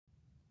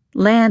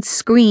Lance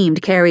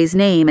screamed Carrie's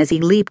name as he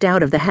leaped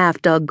out of the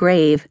half-dug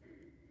grave,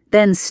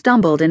 then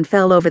stumbled and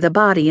fell over the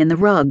body in the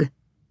rug.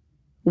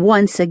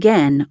 Once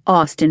again,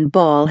 Austin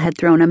Ball had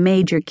thrown a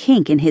major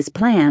kink in his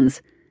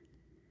plans.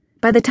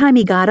 By the time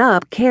he got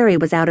up, Carrie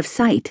was out of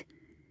sight.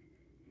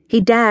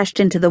 He dashed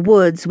into the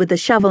woods with the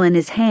shovel in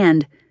his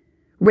hand,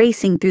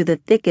 racing through the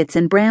thickets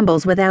and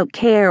brambles without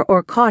care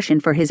or caution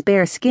for his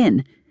bare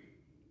skin.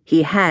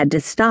 He had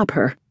to stop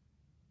her.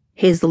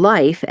 His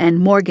life and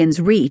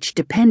Morgan's reach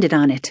depended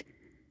on it.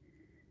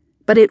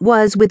 But it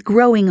was with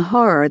growing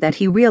horror that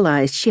he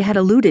realized she had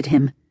eluded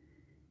him,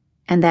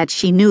 and that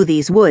she knew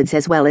these woods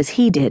as well as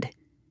he did.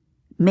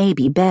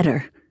 Maybe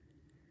better.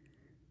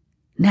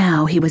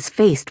 Now he was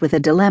faced with a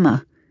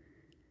dilemma.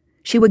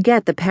 She would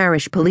get the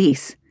parish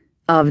police.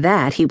 Of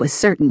that he was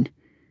certain.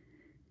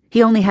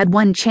 He only had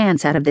one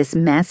chance out of this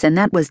mess, and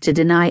that was to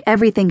deny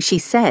everything she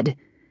said,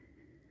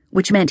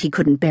 which meant he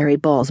couldn't bury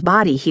Ball's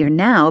body here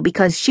now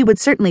because she would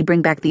certainly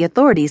bring back the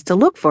authorities to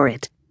look for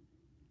it.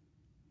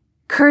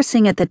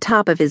 Cursing at the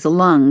top of his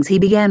lungs, he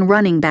began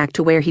running back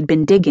to where he'd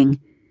been digging.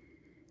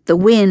 The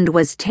wind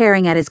was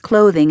tearing at his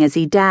clothing as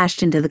he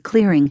dashed into the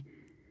clearing.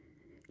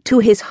 To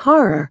his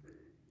horror,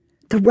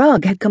 the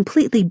rug had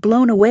completely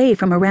blown away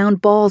from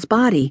around Ball's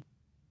body,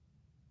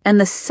 and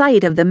the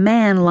sight of the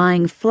man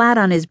lying flat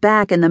on his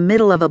back in the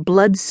middle of a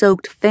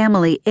blood-soaked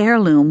family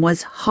heirloom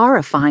was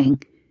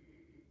horrifying.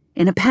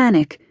 In a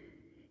panic,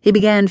 he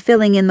began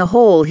filling in the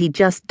hole he'd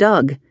just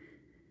dug.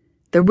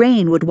 The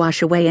rain would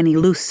wash away any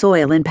loose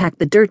soil and pack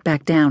the dirt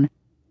back down.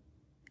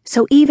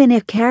 So even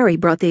if Carrie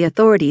brought the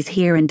authorities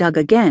here and dug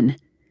again,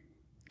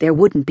 there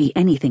wouldn't be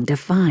anything to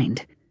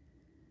find.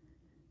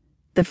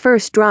 The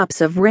first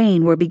drops of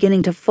rain were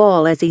beginning to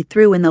fall as he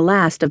threw in the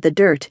last of the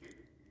dirt,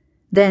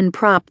 then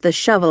propped the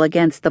shovel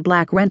against the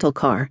black rental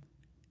car.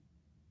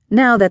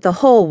 Now that the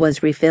hole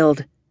was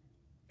refilled,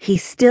 he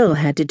still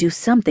had to do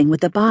something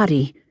with the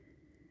body.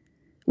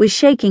 With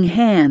shaking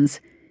hands,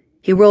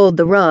 he rolled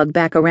the rug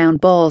back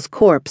around Ball's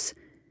corpse,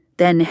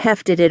 then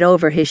hefted it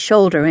over his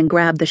shoulder and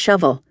grabbed the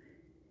shovel.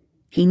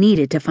 He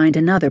needed to find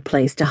another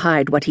place to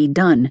hide what he'd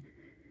done,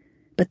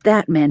 but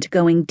that meant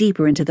going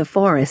deeper into the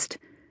forest,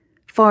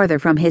 farther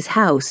from his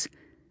house,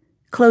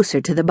 closer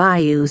to the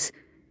bayous.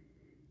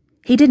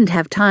 He didn't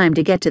have time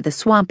to get to the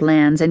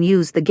swamplands and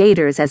use the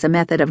gators as a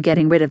method of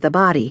getting rid of the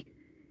body.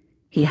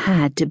 He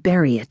had to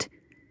bury it.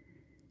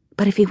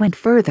 But if he went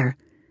further,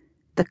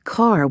 the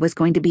car was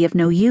going to be of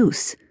no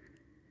use.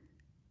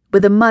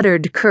 With a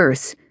muttered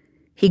curse,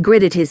 he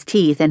gritted his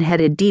teeth and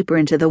headed deeper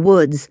into the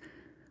woods,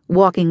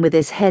 walking with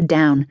his head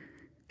down,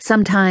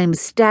 sometimes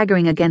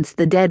staggering against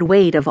the dead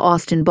weight of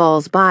Austin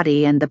Ball's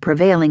body and the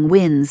prevailing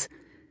winds.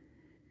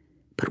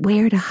 But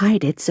where to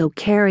hide it so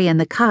Carrie and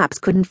the cops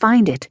couldn't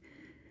find it?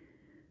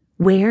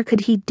 Where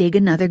could he dig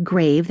another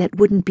grave that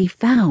wouldn't be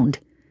found?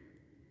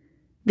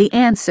 The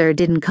answer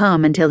didn't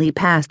come until he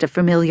passed a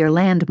familiar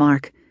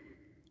landmark,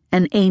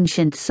 an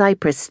ancient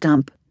cypress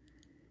stump.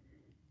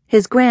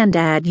 His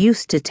granddad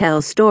used to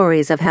tell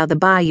stories of how the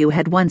bayou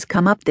had once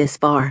come up this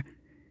far,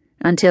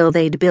 until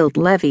they'd built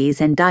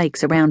levees and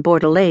dikes around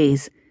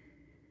Bordelaise.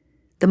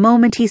 The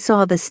moment he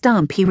saw the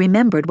stump, he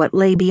remembered what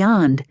lay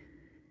beyond.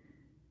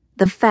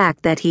 The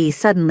fact that he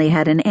suddenly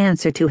had an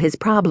answer to his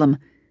problem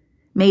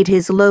made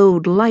his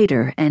load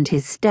lighter and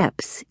his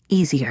steps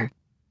easier.